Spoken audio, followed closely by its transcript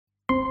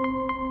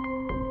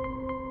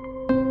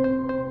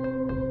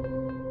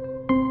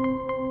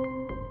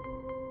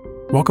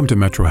Welcome to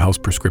Metro Health's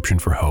Prescription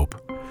for Hope.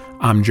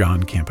 I'm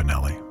John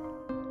Campanelli.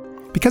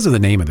 Because of the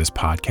name of this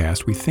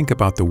podcast, we think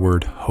about the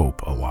word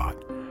hope a lot,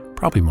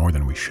 probably more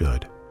than we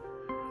should.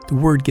 The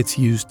word gets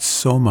used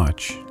so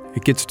much,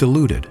 it gets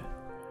diluted.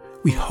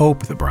 We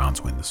hope the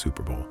Browns win the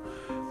Super Bowl.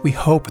 We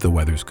hope the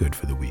weather's good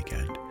for the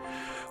weekend.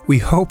 We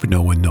hope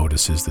no one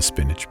notices the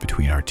spinach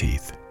between our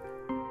teeth.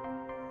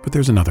 But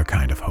there's another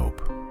kind of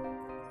hope.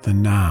 The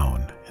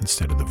noun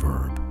instead of the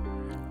verb.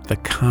 The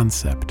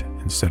concept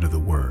instead of the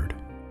word.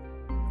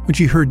 When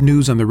she heard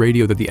news on the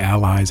radio that the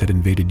Allies had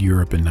invaded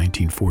Europe in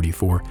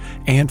 1944,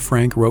 Anne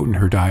Frank wrote in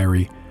her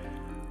diary,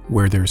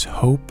 "Where there's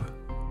hope,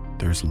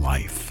 there's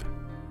life.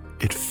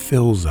 It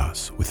fills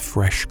us with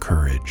fresh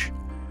courage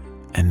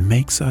and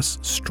makes us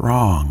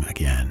strong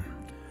again."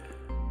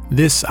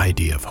 This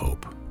idea of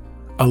hope,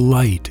 a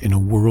light in a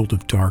world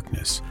of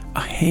darkness,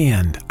 a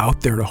hand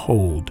out there to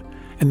hold,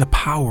 and the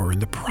power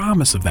and the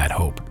promise of that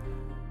hope,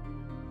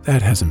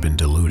 that hasn't been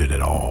diluted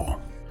at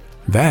all.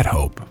 That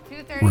hope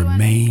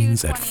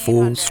remains at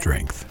full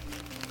strength.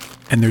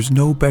 And there's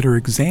no better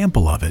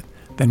example of it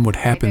than what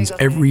happens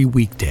every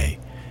weekday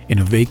in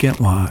a vacant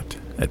lot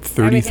at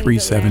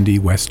 3370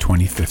 West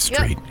 25th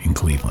Street in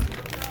Cleveland.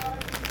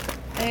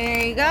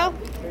 There you go.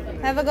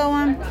 Have a good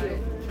one.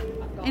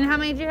 And how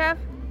many do you have?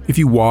 If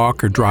you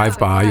walk or drive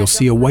by, you'll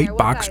see a white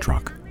box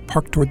truck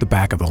parked toward the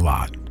back of the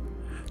lot.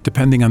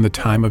 Depending on the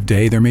time of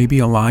day, there may be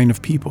a line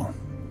of people,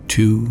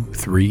 2,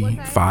 3,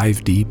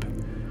 5 deep.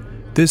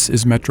 This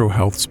is Metro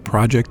Health's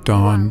Project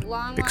Dawn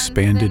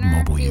Expanded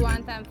Mobile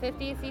Unit.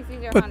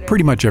 But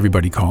pretty much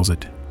everybody calls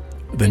it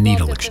the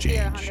Needle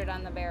Exchange.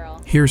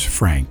 Here's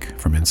Frank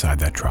from inside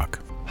that truck.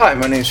 Hi,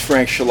 my name is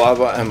Frank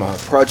Shalava. I'm a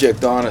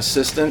Project Dawn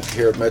assistant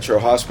here at Metro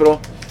Hospital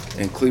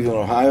in Cleveland,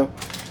 Ohio.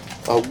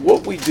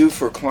 What we do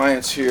for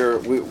clients here,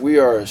 we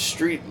are a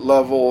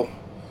street-level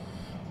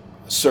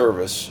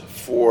service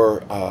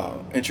for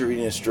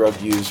intravenous drug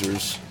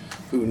users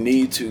who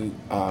need to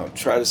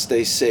try to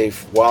stay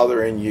safe while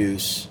they're in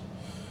use,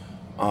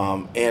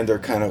 and they're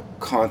kind of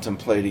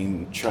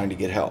contemplating trying to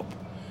get help.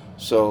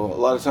 So a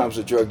lot of times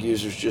the drug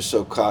users just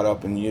so caught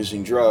up in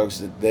using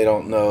drugs that they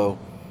don't know,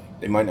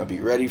 they might not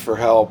be ready for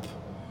help.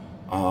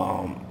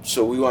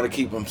 So we want to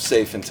keep them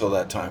safe until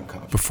that time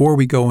comes. Before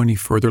we go any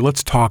further,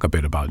 let's talk a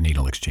bit about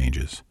needle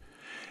exchanges.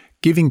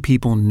 Giving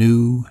people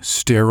new,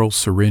 sterile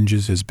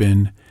syringes has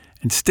been,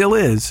 and still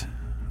is,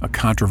 a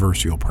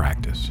controversial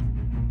practice.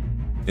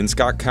 In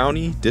Scott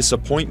County,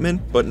 disappointment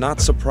but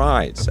not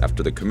surprise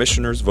after the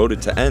commissioners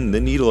voted to end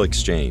the needle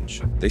exchange.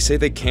 They say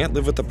they can't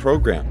live with a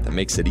program that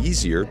makes it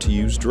easier to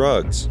use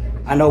drugs.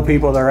 I know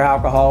people that are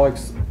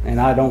alcoholics, and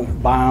I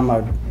don't buy them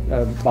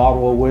a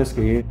bottle of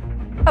whiskey.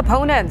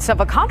 Opponents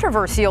of a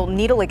controversial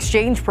needle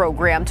exchange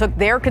program took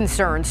their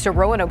concerns to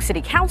Roanoke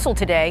City Council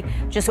today,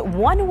 just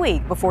 1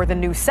 week before the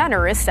new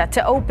center is set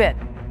to open.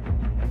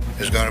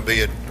 There's going to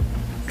be a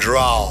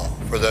draw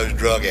for those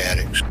drug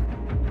addicts.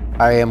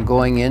 I am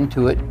going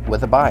into it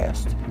with a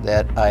bias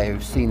that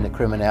I've seen the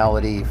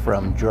criminality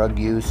from drug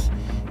use,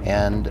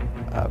 and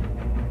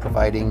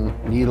providing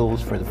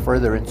needles for the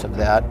furtherance of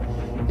that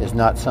is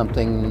not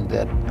something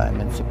that I'm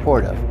in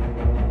support of.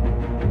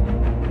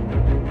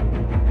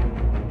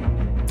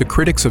 The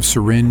critics of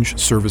syringe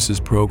services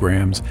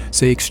programs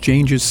say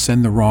exchanges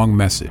send the wrong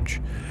message,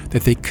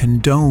 that they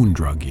condone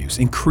drug use,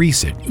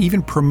 increase it,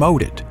 even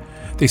promote it.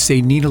 They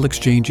say needle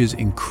exchanges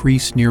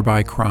increase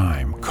nearby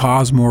crime,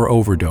 cause more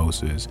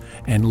overdoses,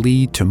 and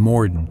lead to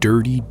more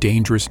dirty,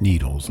 dangerous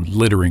needles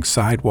littering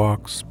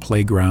sidewalks,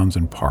 playgrounds,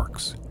 and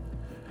parks.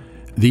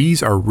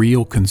 These are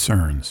real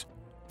concerns.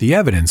 The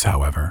evidence,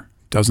 however,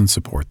 doesn't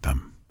support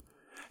them.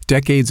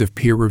 Decades of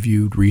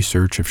peer-reviewed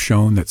research have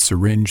shown that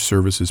syringe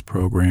services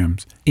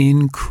programs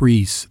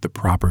increase the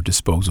proper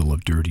disposal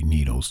of dirty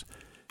needles,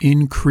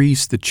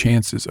 increase the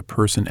chances a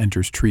person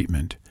enters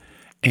treatment,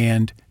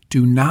 and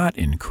do not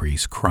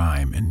increase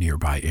crime in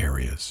nearby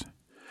areas.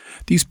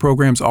 These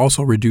programs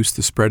also reduce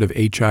the spread of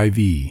HIV,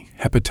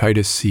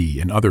 hepatitis C,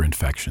 and other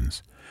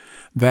infections.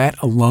 That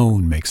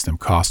alone makes them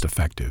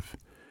cost-effective.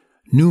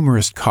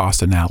 Numerous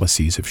cost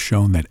analyses have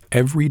shown that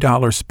every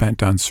dollar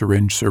spent on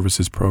syringe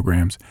services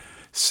programs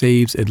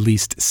saves at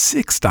least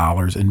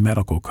 $6 in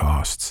medical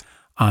costs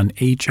on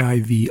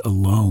HIV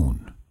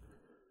alone.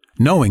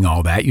 Knowing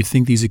all that, you'd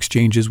think these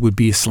exchanges would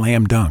be a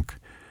slam dunk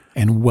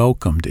and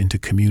welcomed into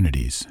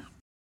communities.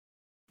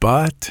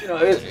 But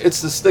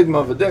it's the stigma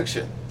of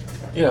addiction.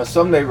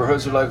 Some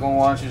neighborhoods are like, well,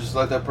 why don't you just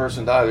let that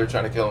person die? They're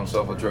trying to kill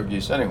themselves with drug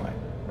use anyway,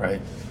 right?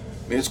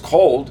 I mean, it's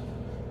cold,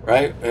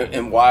 right?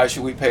 And why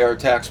should we pay our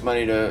tax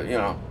money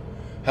to,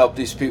 help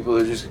these people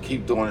that just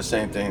keep doing the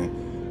same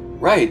thing?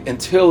 Right,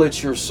 until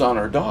it's your son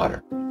or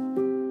daughter.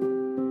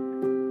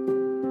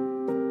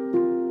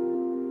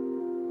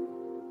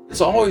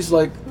 It's always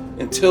like,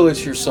 until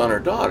it's your son or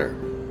daughter,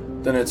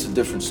 then it's a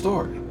different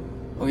story.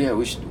 Oh yeah,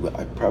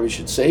 I probably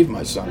should save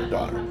my son or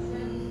daughter,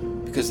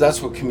 because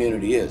that's what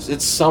community is.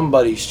 It's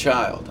somebody's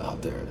child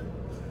out there,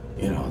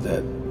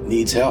 that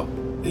needs help.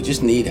 They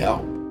just need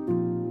help.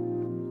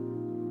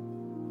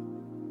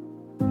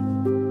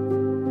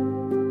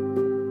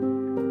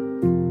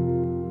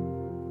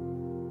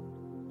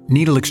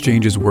 Needle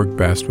exchanges work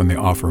best when they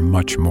offer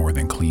much more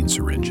than clean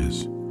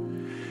syringes.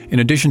 In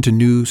addition to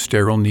new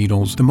sterile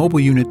needles, the mobile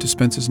unit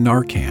dispenses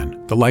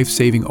Narcan, the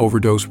life-saving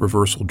overdose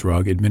reversal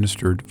drug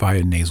administered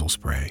via nasal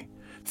spray,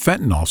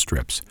 fentanyl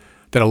strips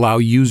that allow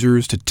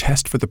users to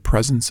test for the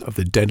presence of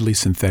the deadly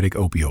synthetic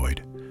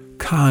opioid,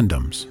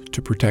 condoms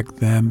to protect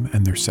them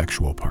and their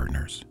sexual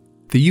partners.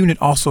 The unit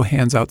also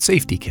hands out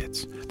safety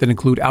kits that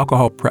include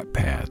alcohol prep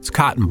pads,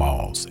 cotton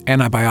balls,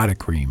 antibiotic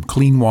cream,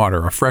 clean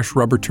water, a fresh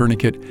rubber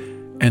tourniquet,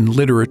 and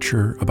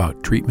literature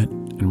about treatment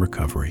and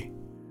recovery.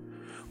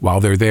 While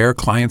they're there,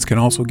 clients can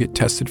also get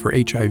tested for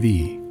HIV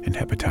and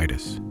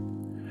hepatitis.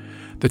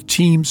 The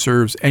team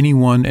serves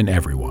anyone and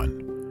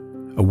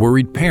everyone. A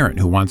worried parent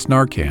who wants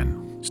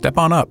Narcan, step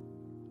on up.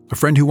 A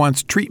friend who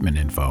wants treatment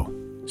info,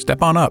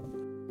 step on up.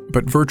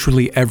 But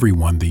virtually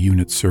everyone the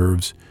unit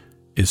serves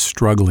is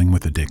struggling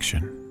with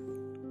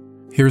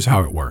addiction. Here's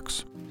how it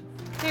works.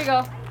 Here you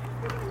go.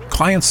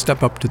 Clients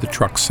step up to the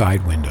truck's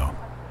side window.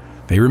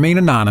 They remain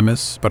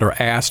anonymous, but are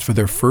asked for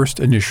their first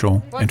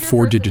initial and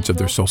 4 digits of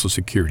their social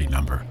security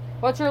number.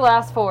 What's your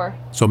last 4?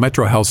 So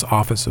Metro Health's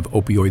Office of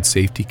Opioid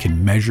Safety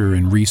can measure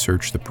and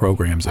research the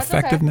program's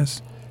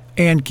effectiveness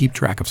and keep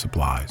track of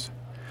supplies.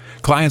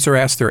 Clients are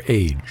asked their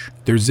age,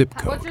 their zip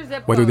code,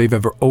 whether they've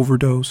ever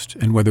overdosed,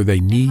 and whether they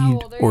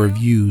need or have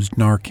used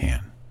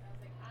Narcan.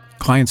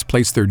 Clients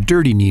place their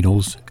dirty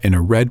needles in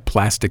a red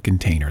plastic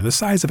container the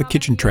size of a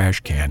kitchen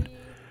trash can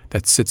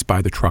that sits by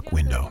the truck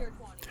window.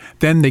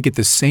 Then they get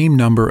the same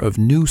number of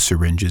new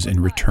syringes in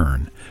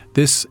return.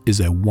 This is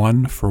a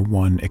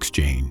 1-for-1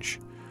 exchange.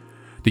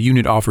 The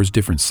unit offers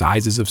different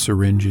sizes of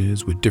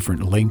syringes with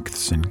different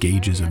lengths and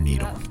gauges of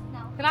needle.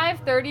 Can I have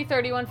 30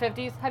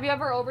 3150s? Have you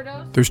ever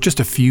overdosed? There's just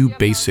a few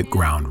basic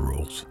ground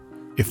rules.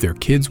 If they're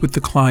kids with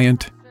the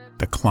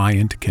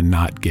client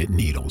cannot get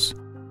needles.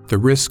 The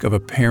risk of a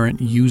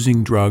parent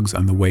using drugs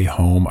on the way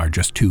home are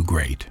just too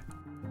great.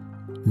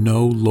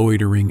 No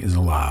loitering is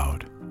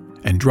allowed,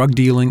 and drug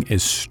dealing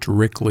is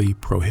strictly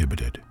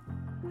prohibited.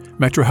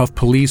 Metro Health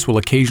Police will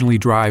occasionally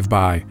drive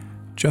by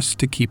just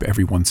to keep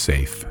everyone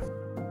safe.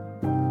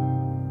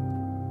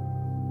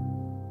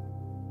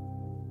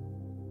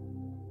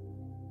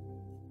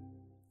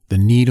 The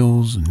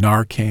needles,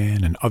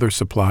 Narcan, and other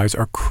supplies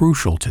are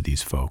crucial to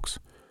these folks.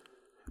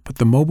 But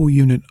the mobile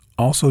unit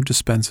also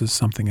dispenses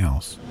something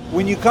else.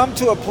 When you come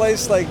to a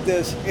place like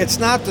this, it's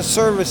not the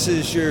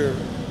services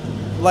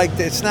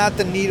it's not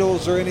the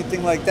needles or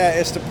anything like that.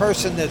 It's the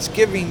person that's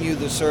giving you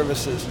the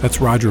services.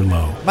 That's Roger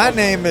Lowe. My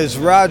name is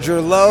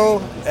Roger Lowe,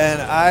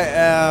 and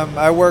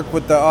I work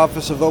with the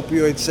Office of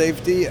Opioid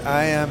Safety.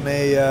 I am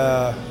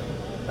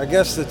I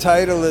guess the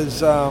title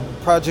is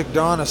Project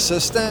Dawn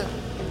Assistant,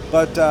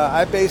 but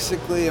I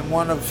basically am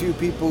one of a few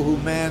people who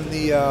man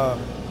the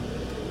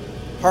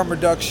harm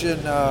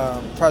reduction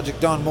Project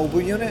Dawn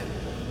mobile unit.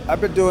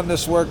 I've been doing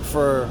this work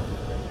for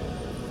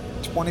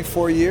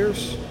 24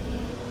 years.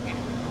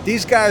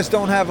 These guys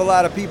don't have a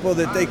lot of people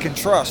that they can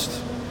trust.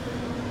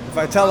 If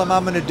I tell them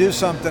I'm going to do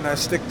something, I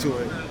stick to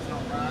it.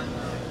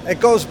 It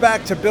goes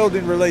back to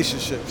building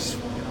relationships.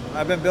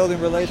 I've been building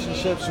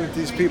relationships with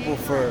these people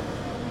for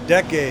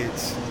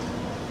decades.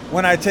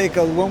 When we take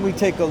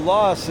a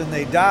loss and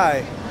they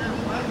die,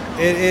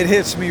 it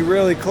hits me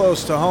really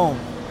close to home.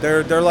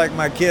 They're like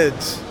my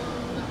kids.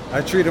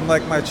 I treat them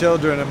like my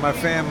children and my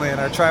family, and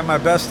I try my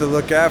best to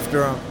look after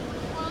them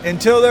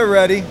until they're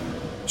ready.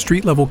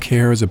 Street-level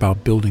care is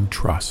about building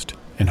trust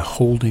and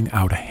holding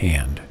out a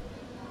hand,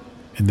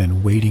 and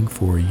then waiting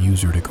for a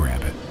user to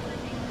grab it.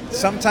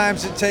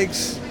 Sometimes it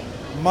takes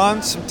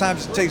months,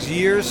 sometimes it takes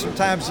years,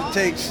 sometimes it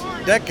takes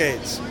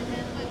decades.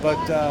 But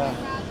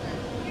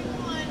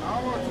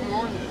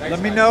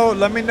let me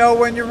know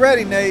when you're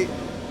ready, Nate.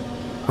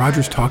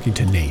 Roger's talking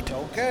to Nate,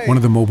 one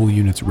of the mobile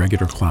unit's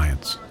regular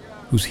clients,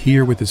 who's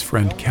here with his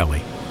friend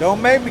Kelly.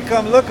 Don't make me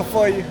come looking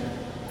for you.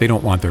 They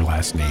don't want their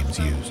last names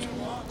used.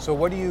 So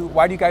why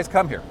do you guys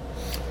come here?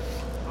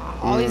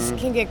 Always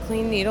can get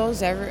clean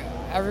needles.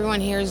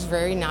 Everyone here is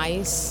very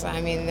nice.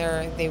 I mean,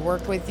 they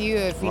work with you.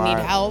 If you need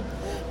help,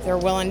 they're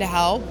willing to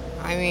help.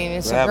 I mean,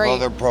 it's a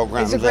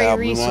great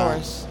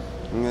resource.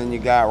 And then you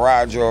got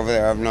Roger over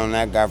there. I've known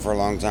that guy for a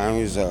long time.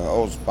 He's an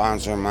old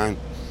sponsor of mine.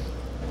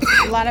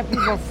 A lot of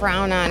people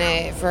frown on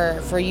it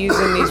for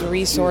using these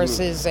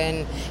resources,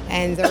 and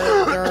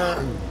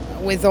they're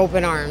with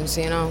open arms,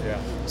 you know.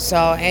 Yeah. So,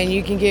 and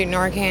you can get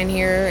Narcan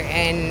here,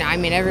 and I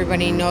mean,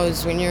 everybody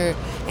knows when you're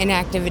in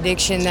active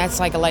addiction, that's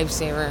like a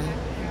lifesaver.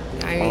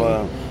 I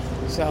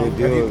mean, so.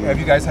 Have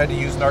you guys had to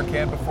use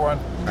Narcan before?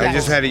 I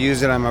just had to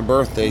use it on my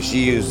birthday.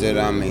 She used it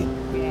on me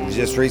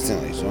just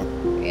recently, so.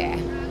 Yeah.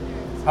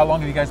 How long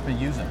have you guys been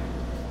using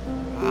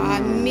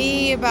it?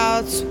 Me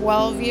about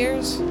 12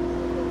 years,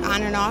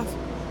 on and off.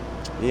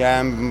 Yeah,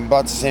 I'm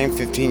about the same,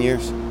 15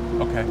 years.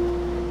 Okay.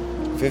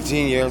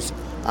 15 years,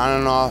 on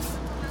and off.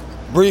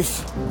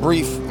 Brief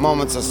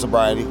moments of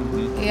sobriety.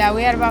 Yeah,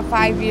 we had about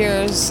 5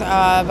 years,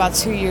 about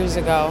 2 years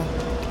ago.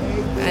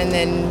 And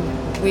then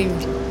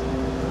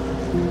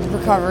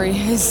recovery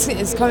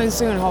is coming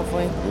soon,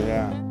 hopefully.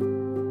 Yeah.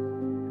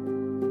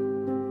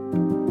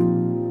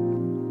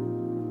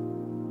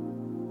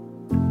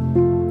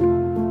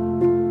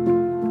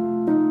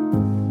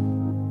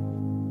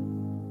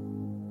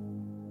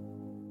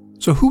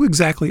 So who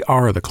exactly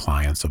are the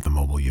clients of the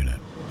mobile unit?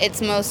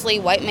 It's mostly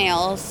white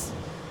males,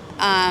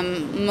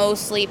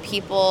 mostly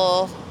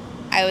people,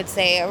 I would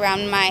say,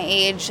 around my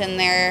age in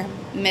their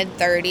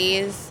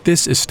mid-30s.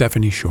 This is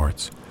Stephanie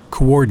Shorts,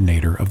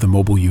 coordinator of the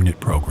mobile unit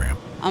program.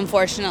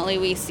 Unfortunately,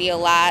 we see a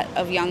lot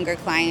of younger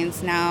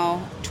clients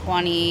now,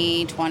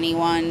 20,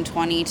 21,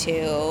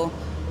 22,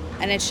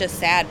 and it's just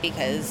sad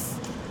because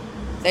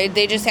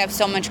they just have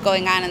so much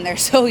going on and they're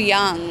so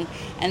young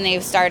and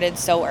they've started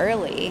so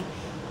early.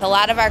 A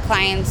lot of our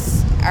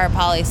clients are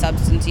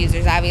polysubstance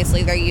users.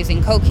 Obviously, they're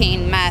using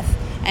cocaine, meth,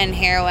 and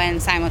heroin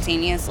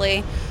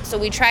simultaneously. So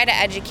we try to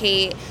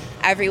educate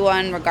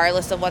everyone,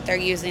 regardless of what they're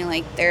using.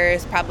 Like,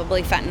 there's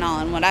probably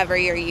fentanyl in whatever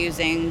you're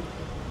using,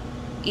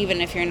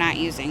 even if you're not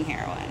using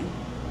heroin.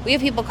 We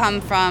have people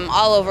come from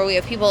all over. We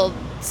have people,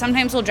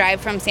 sometimes will drive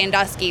from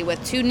Sandusky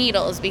with 2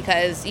 needles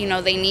because, you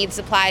know, they need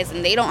supplies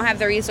and they don't have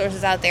the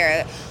resources out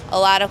there. A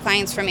lot of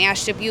clients from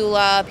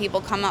Ashtabula,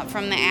 people come up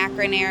from the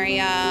Akron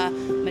area,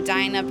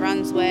 Medina,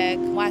 Brunswick,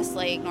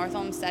 Westlake, North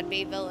Olmsted,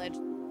 Bay Village.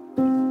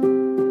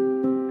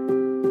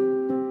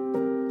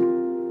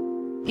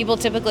 People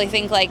typically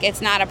think like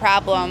it's not a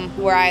problem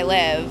where I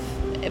live,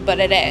 but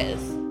it is.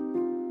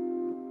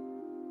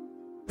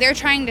 They're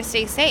trying to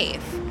stay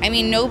safe. I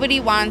mean, nobody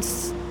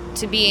wants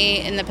to be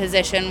in the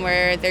position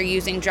where they're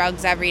using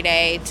drugs every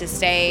day to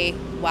stay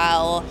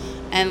well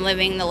and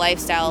living the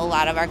lifestyle a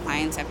lot of our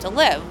clients have to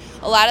live.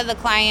 A lot of the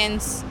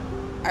clients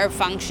are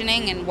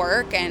functioning and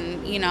work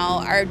and, you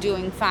know, are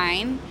doing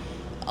fine.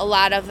 A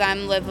lot of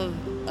them live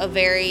a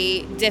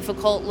very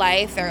difficult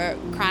life. They're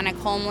chronic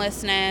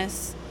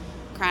homelessness,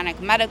 chronic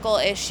medical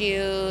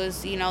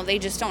issues, you know, they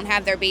just don't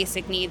have their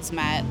basic needs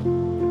met.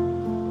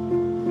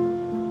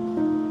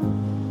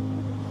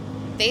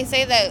 They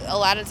say that a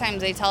lot of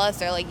times they tell us,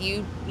 they're like,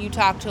 you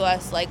talk to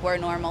us like we're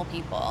normal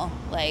people,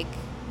 like,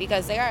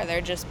 because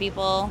they're just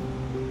people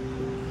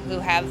who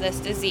have this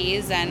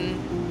disease and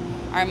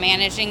are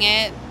managing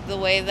it the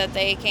way that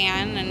they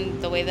can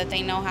and the way that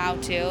they know how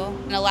to.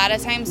 And a lot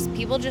of times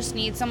people just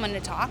need someone to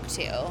talk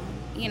to.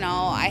 You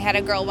know, I had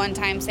a girl one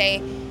time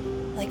say,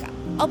 like,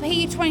 I'll pay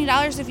you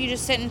 $20 if you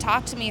just sit and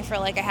talk to me for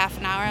like a half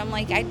an hour. I'm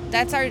like,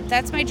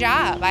 that's my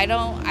job. I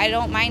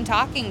don't mind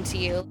talking to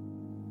you.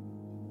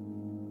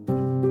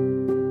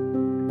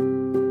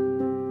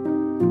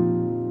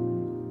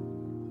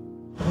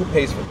 Who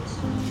pays for this?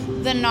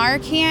 The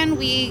Narcan,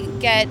 we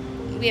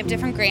have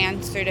different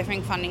grants through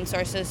different funding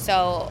sources.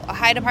 So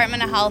Ohio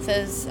Department of Health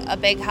is a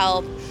big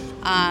help.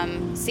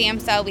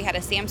 SAMHSA, we had a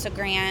SAMHSA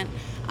grant.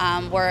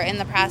 We're in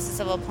the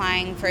process of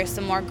applying for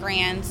some more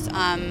grants.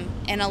 And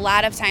a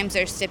lot of times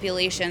there's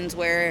stipulations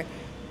where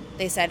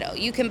they said, oh,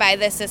 you can buy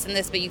this, this, and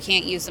this, but you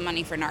can't use the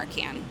money for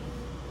Narcan.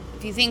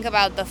 If you think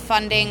about the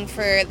funding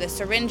for the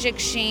syringe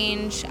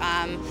exchange,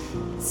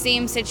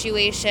 same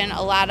situation.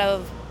 A lot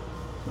of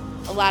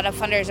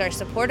funders are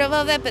supportive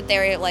of it, but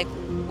they're like,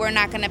 we're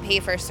not going to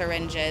pay for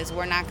syringes.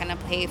 We're not going to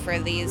pay for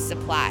these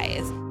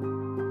supplies.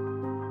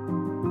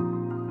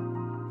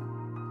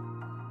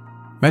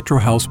 Metro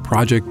Health's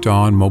Project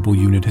Dawn mobile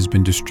unit has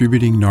been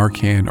distributing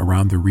Narcan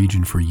around the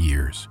region for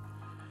years.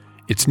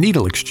 Its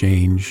needle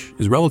exchange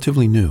is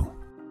relatively new.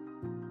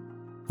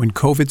 When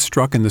COVID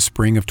struck in the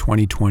spring of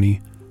 2020,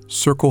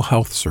 Circle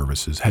Health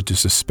Services had to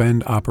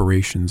suspend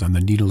operations on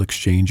the needle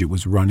exchange it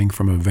was running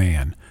from a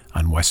van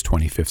on West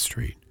 25th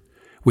Street.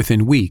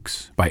 Within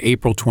weeks, by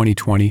April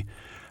 2020,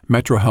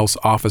 Metro Health's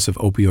Office of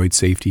Opioid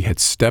Safety had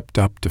stepped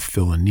up to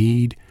fill a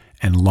need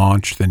and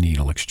launched the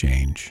needle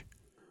exchange.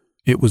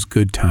 It was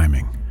good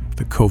timing.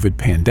 The COVID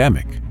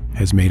pandemic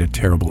has made a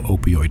terrible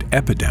opioid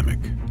epidemic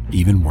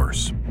even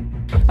worse.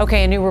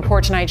 Okay, a new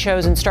report tonight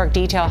shows in stark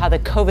detail how the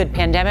COVID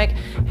pandemic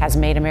has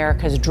made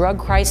America's drug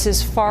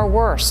crisis far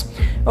worse.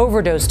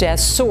 Overdose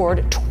deaths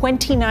soared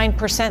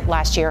 29%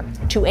 last year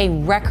to a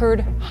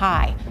record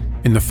high.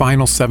 In the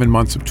final 7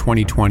 months of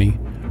 2020,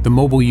 the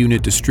mobile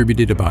unit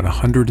distributed about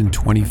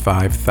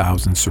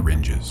 125,000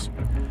 syringes.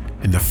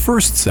 In the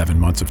first 7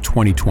 months of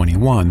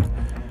 2021,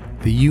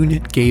 the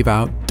unit gave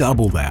out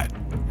double that,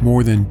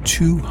 more than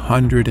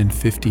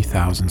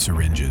 250,000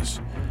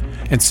 syringes.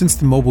 And since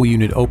the mobile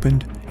unit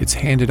opened, it's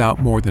handed out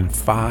more than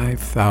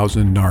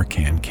 5,000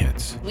 Narcan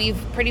kits.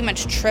 We've pretty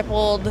much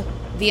tripled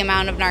the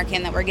amount of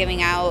Narcan that we're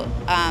giving out.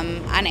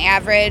 On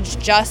average,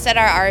 just at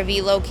our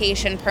RV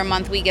location per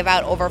month, we give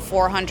out over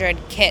 400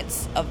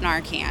 kits of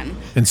Narcan.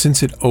 And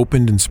since it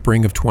opened in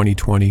spring of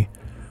 2020,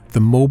 the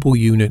mobile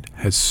unit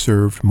has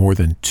served more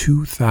than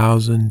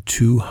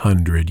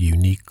 2,200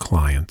 unique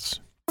clients.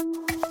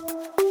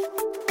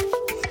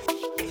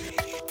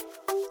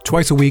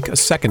 Twice a week, a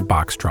second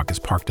box truck is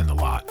parked in the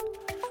lot.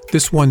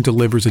 This one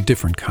delivers a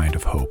different kind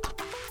of hope: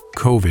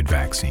 COVID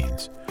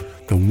vaccines.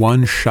 The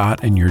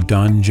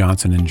one-shot-and-you're-done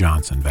Johnson &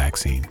 Johnson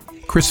vaccine.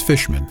 Chris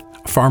Fishman,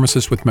 a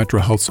pharmacist with Metro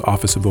Health's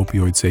Office of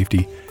Opioid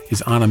Safety,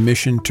 is on a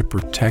mission to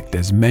protect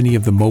as many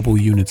of the mobile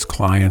unit's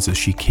clients as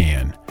she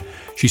can.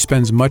 She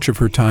spends much of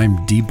her time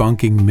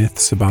debunking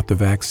myths about the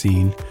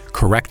vaccine,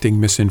 correcting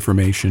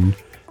misinformation,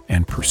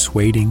 and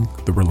persuading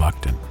the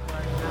reluctant.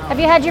 Have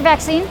you had your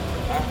vaccine?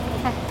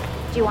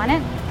 Do you want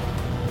it?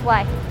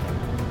 Why?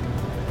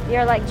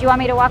 You're like, do you want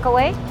me to walk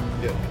away?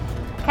 Yeah.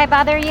 Can I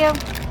bother you?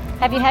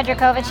 Have you had your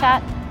COVID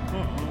shot?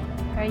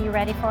 Are you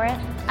ready for it?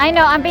 I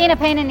know I'm being a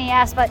pain in the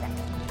ass, but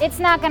it's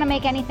not going to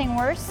make anything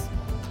worse.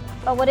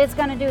 But what it's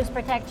going to do is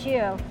protect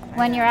you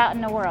when you're out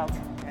in the world.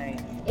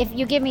 If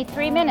you give me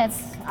 3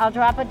 minutes, I'll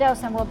drop a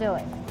dose and we'll do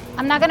it.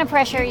 I'm not going to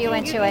pressure you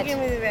into it. Give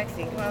me the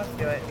vaccine. Come on, let's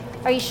do it.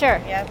 Are you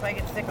sure? Yeah, if I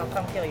get sick, I'll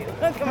come kill you.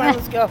 Come on,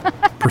 let's go.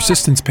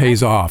 Persistence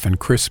pays off, and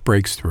Chris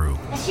breaks through.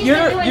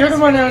 You're the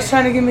one that was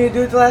trying to get me to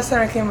do it the last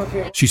time I came up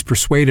here. She's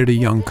persuaded a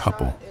young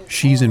couple,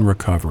 she's in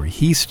recovery,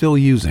 he's still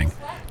using,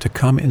 to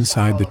come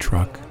inside the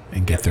truck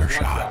and get their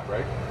shot.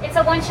 It's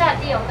a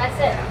one-shot deal. That's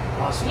it.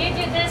 Awesome. You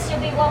do this, you'll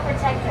be well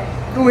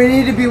protected. We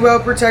need to be well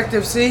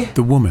protective, see?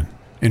 The woman,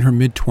 in her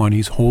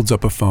mid-20s, holds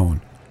up a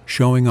phone,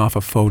 showing off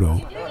a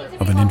photo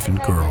of an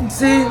infant girl.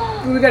 See,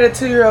 we got a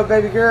 2-year-old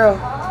baby girl.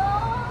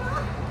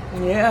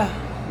 Yeah,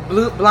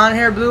 blonde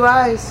hair, blue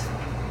eyes.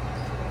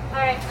 All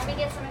right, let me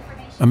get some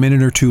information. A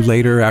minute or two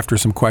later, after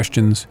some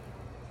questions,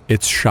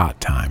 it's shot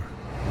time.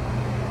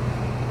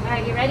 All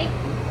right, you ready?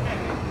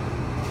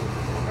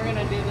 We're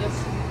gonna do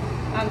this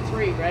on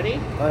 3. Ready?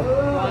 1,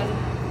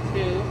 2,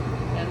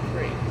 and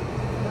 3.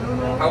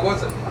 How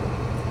was it?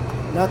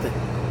 Nothing.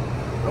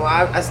 Well,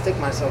 I stick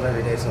myself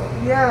every day, so.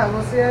 Yeah,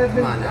 well, see,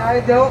 I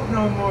don't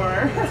no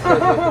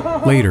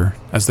more. Later,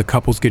 as the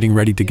couple's getting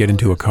ready to get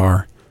into a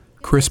car,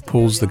 Chris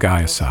pulls the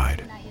guy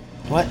aside.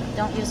 What?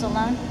 Don't use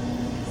alone?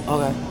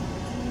 Okay.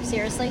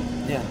 Seriously?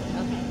 Yeah.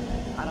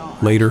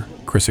 Okay. Later,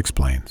 Chris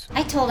explains.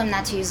 I told him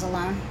not to use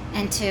alone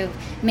and to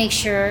make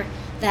sure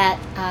that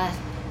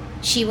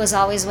she was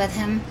always with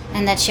him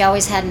and that she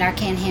always had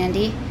Narcan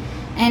handy.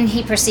 And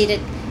he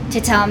proceeded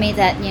to tell me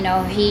that, you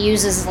know, he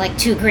uses like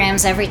 2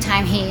 grams every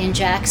time he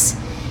injects.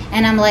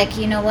 And I'm like,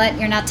 you know what?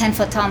 You're not 10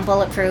 foot tall and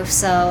bulletproof,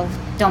 so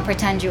don't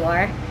pretend you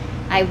are.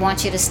 I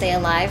want you to stay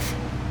alive.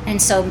 And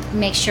so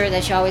make sure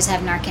that you always have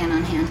Narcan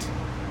on hand.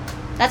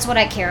 That's what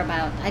I care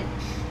about.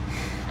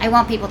 I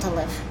want people to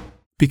live.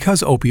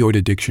 Because opioid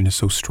addiction is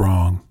so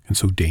strong and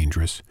so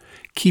dangerous,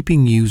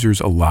 keeping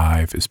users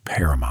alive is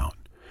paramount.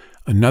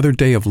 Another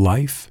day of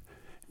life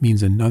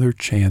means another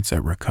chance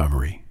at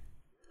recovery.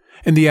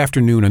 In the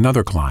afternoon,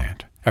 another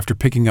client, after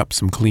picking up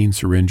some clean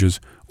syringes,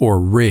 or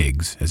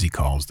rigs, as he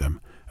calls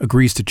them,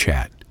 agrees to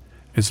chat,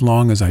 as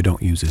long as I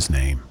don't use his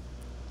name.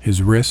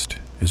 His wrist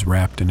is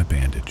wrapped in a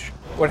bandage.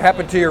 What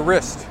happened to your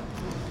wrist?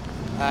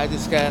 I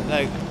just got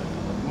like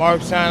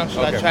marks on them,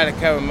 so I try to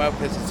cover them up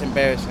because it's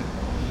embarrassing.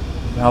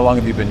 How long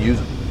have you been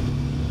using?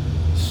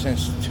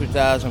 Since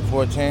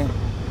 2014.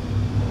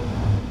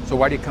 So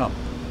why do you come?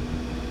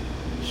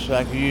 So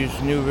I could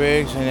use new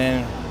rigs, and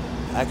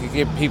then I could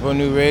give people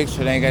new rigs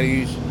so they ain't got to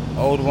use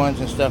old ones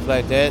and stuff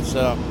like that,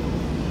 so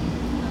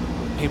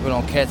people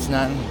don't catch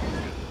nothing.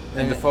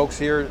 And the folks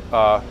here,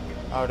 how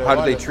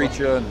do they treat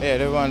you? Yeah,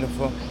 they're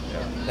wonderful.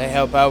 Yeah. They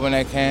help out when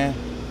they can.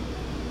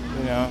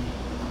 You know,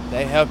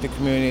 they help the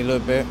community a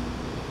little bit.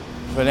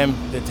 For them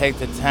to take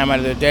the time out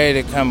of their day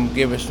to come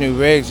give us new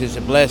rigs is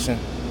a blessing.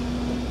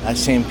 I've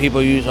seen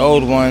people use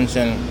old ones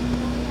and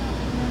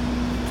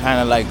kind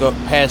of like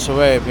pass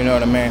away, if you know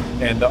what I mean.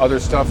 And the other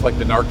stuff, like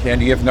the Narcan,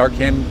 do you have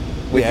Narcan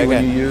with you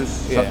when you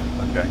use? Yeah.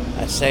 Okay.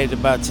 I saved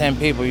about 10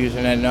 people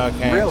using that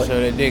Narcan, really? So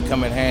they did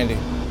come in handy.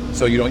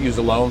 So you don't use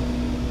alone?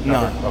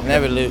 No,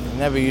 okay.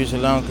 never use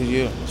alone,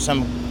 because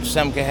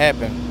something can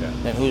happen. Yeah.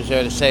 Then who's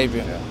there to save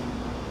you? Yeah.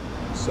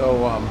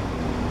 So,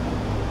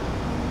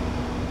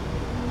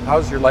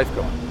 how's your life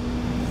going?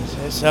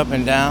 It's up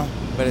and down,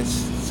 but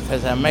it's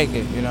because I make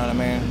it, you know what I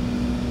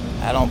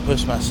mean? I don't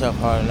push myself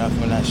hard enough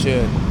when I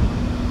should.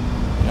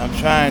 And I'm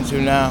trying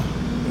to now.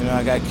 You know,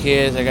 I got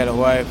kids, I got a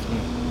wife,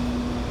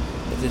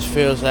 and it just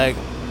feels like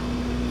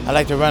I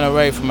like to run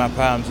away from my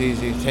problems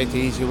easy, take the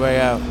easy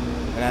way out,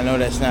 and I know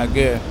that's not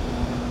good.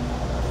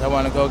 I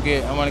want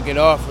to get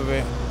off of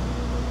it,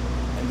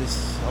 and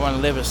I want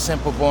to live a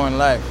simple, boring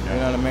life, you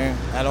know what I mean?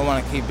 I don't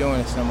want to keep doing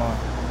this no more.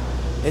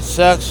 It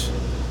sucks.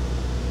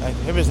 Like,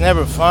 it was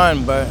never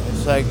fun, but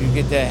it's like you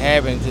get that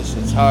habit, and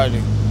it's hard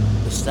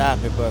to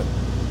stop it, but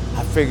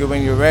I figure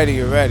when you're ready,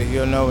 you're ready.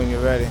 You'll know when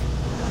you're ready.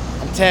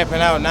 I'm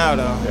tapping out now,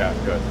 though. Yeah,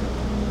 good.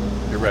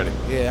 You're ready.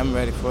 Yeah, I'm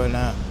ready for it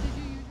now.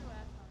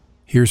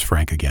 Here's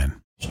Frank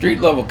again.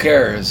 Street level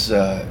care is,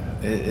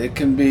 it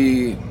can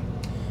be,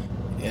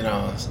 you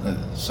know,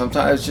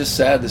 sometimes it's just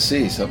sad to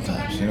see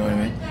sometimes, you know what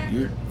I mean?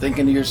 You're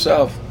thinking to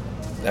yourself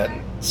that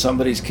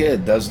somebody's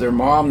kid, does their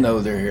mom know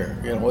they're here?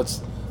 You know,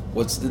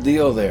 what's the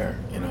deal there?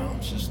 You know,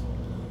 it's just,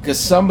 because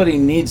somebody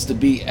needs to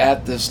be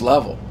at this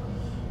level.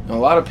 And a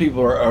lot of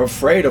people are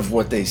afraid of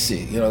what they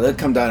see. You know, they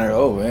come down here,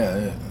 oh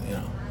yeah, you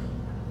know.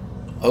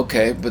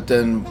 Okay, but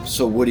then,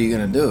 so what are you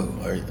gonna do?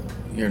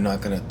 You're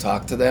not gonna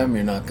talk to them?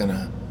 You're not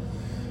gonna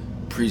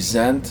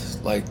present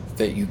like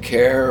that you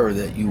care or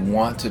that you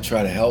want to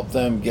try to help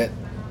them get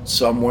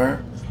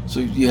somewhere? So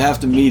you have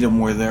to meet them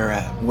where they're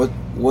at.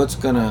 What's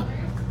gonna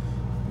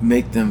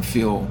make them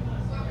feel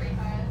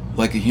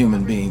like a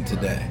human being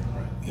today?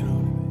 You know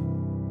what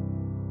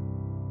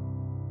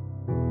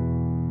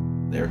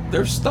I mean?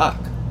 They're stuck.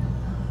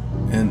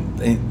 And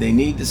They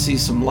need to see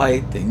some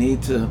light. They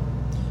need to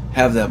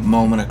have that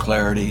moment of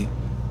clarity,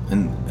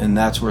 and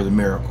that's where the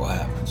miracle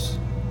happens.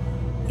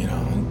 You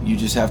know, and you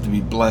just have to be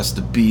blessed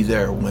to be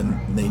there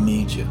when they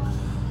need you.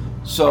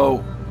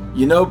 So,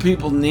 you know,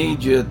 people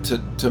need you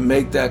to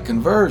make that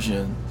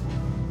conversion.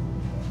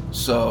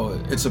 So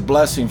it's a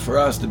blessing for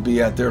us to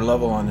be at their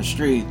level on the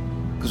street,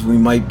 because we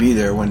might be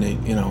there when they,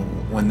 you know,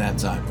 when that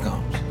time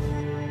comes.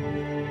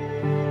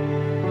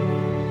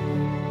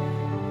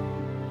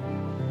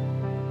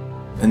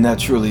 And that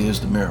truly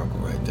is the miracle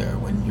right there,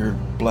 when you're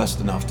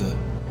blessed enough to,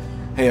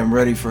 hey, I'm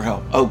ready for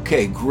help.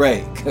 Okay,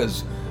 great,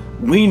 because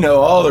we know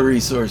all the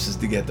resources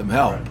to get them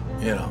help.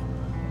 You know,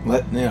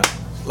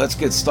 let's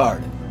get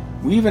started.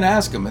 We even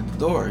ask them at the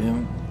door, you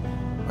know,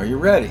 are you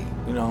ready?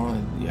 You know,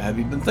 have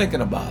you been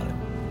thinking about it?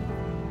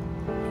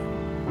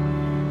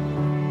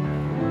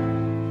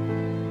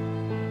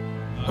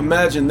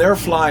 Imagine they're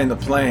flying the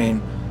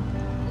plane,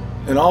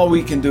 and all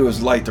we can do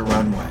is light the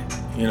runway.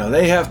 You know,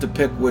 they have to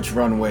pick which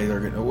runway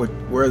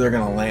where they're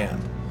gonna land.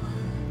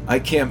 I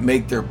can't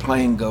make their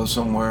plane go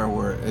somewhere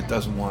where it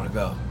doesn't want to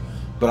go,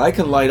 but I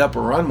can light up a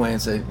runway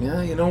and say,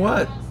 yeah, you know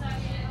what?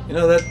 You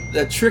know,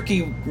 that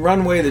tricky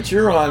runway that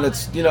you're on,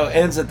 that's, you know,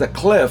 ends at the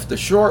cliff, the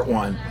short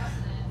one.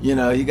 You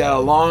know, you got a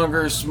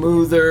longer,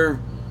 smoother,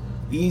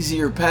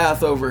 easier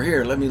path over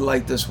here. Let me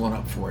light this one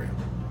up for you.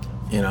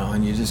 You know,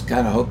 and you just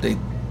kind of hope they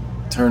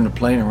turn the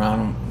plane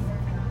around and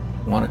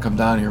want to come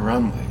down your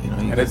runway. You know,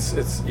 and it's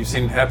you've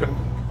seen it happen?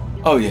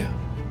 Oh yeah,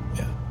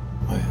 yeah,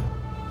 oh yeah.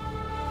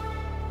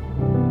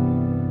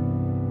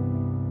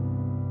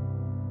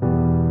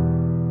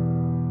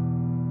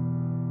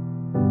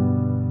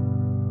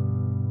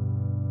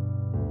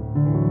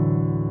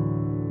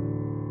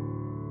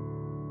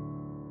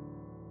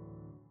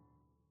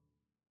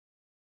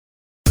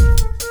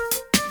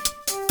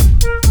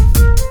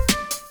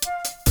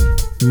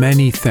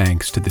 Many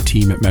thanks to the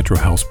team at Metro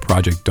Health's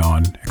Project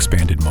Dawn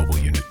Expanded Mobile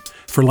Unit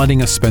for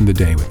letting us spend the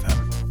day with them.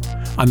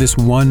 On this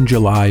one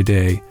July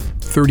day,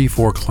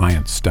 34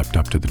 clients stepped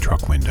up to the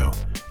truck window,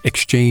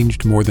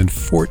 exchanged more than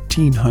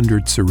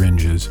 1,400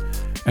 syringes,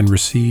 and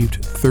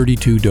received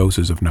 32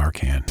 doses of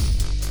Narcan.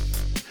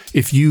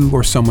 If you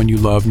or someone you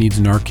love needs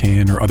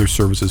Narcan or other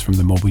services from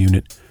the mobile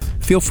unit,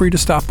 feel free to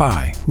stop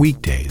by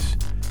weekdays.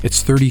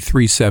 It's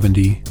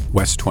 3370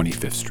 West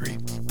 25th Street.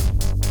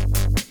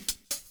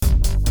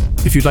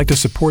 If you'd like to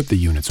support the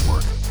unit's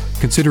work,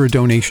 consider a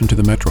donation to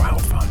the Metro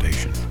Health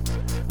Foundation.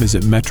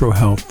 Visit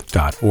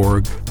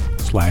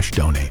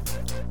metrohealth.org/donate.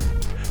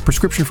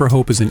 Prescription for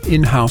Hope is an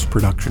in-house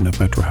production of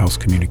Metro Health's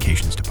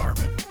Communications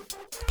Department.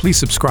 Please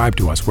subscribe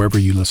to us wherever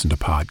you listen to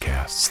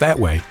podcasts. That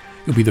way,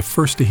 you'll be the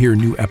first to hear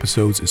new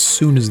episodes as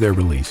soon as they're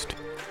released.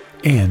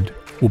 And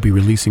we'll be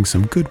releasing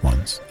some good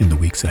ones in the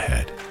weeks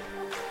ahead.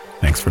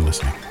 Thanks for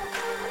listening.